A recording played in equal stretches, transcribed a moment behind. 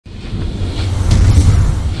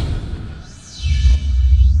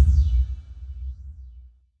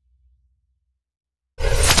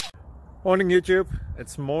Morning YouTube,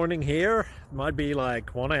 it's morning here. It might be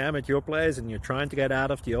like 1 a.m. at your place and you're trying to get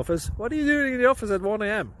out of the office. What are you doing in the office at 1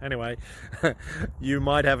 a.m.? Anyway, you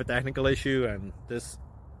might have a technical issue and this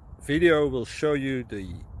video will show you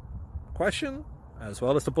the question as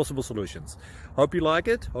well as the possible solutions. Hope you like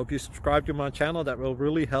it, hope you subscribe to my channel. That will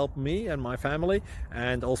really help me and my family,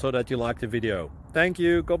 and also that you like the video. Thank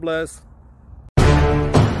you, God bless.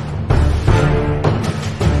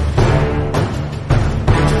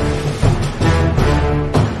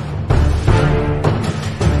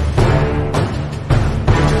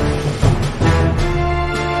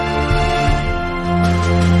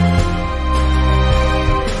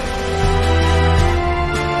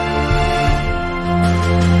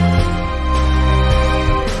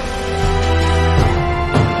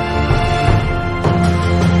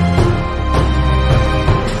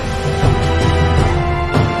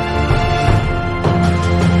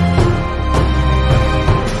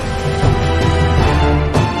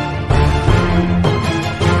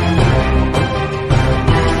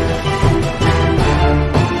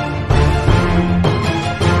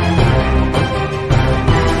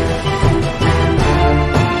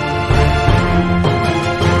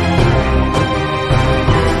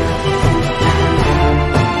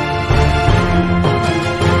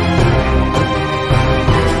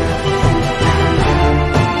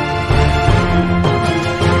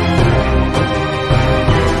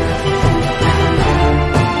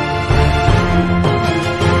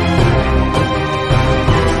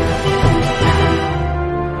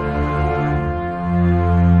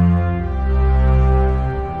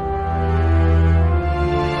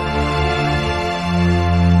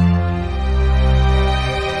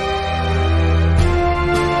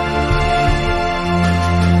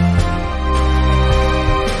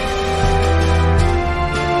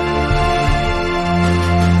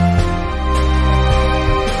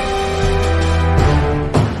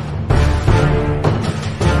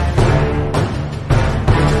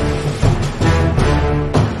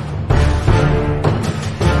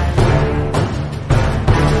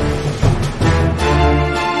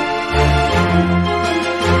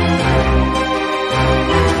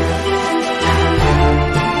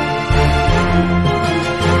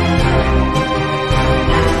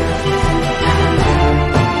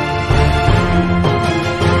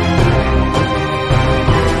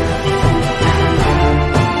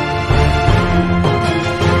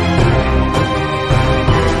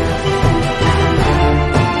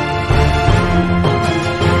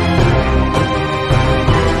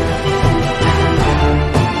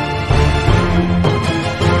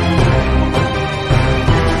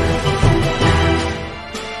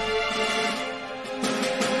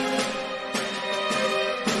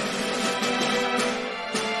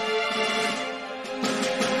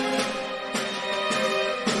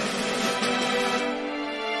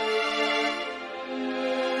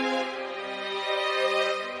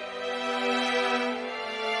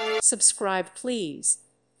 Subscribe, please.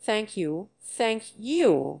 Thank you. Thank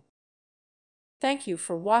you. Thank you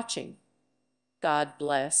for watching. God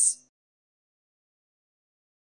bless.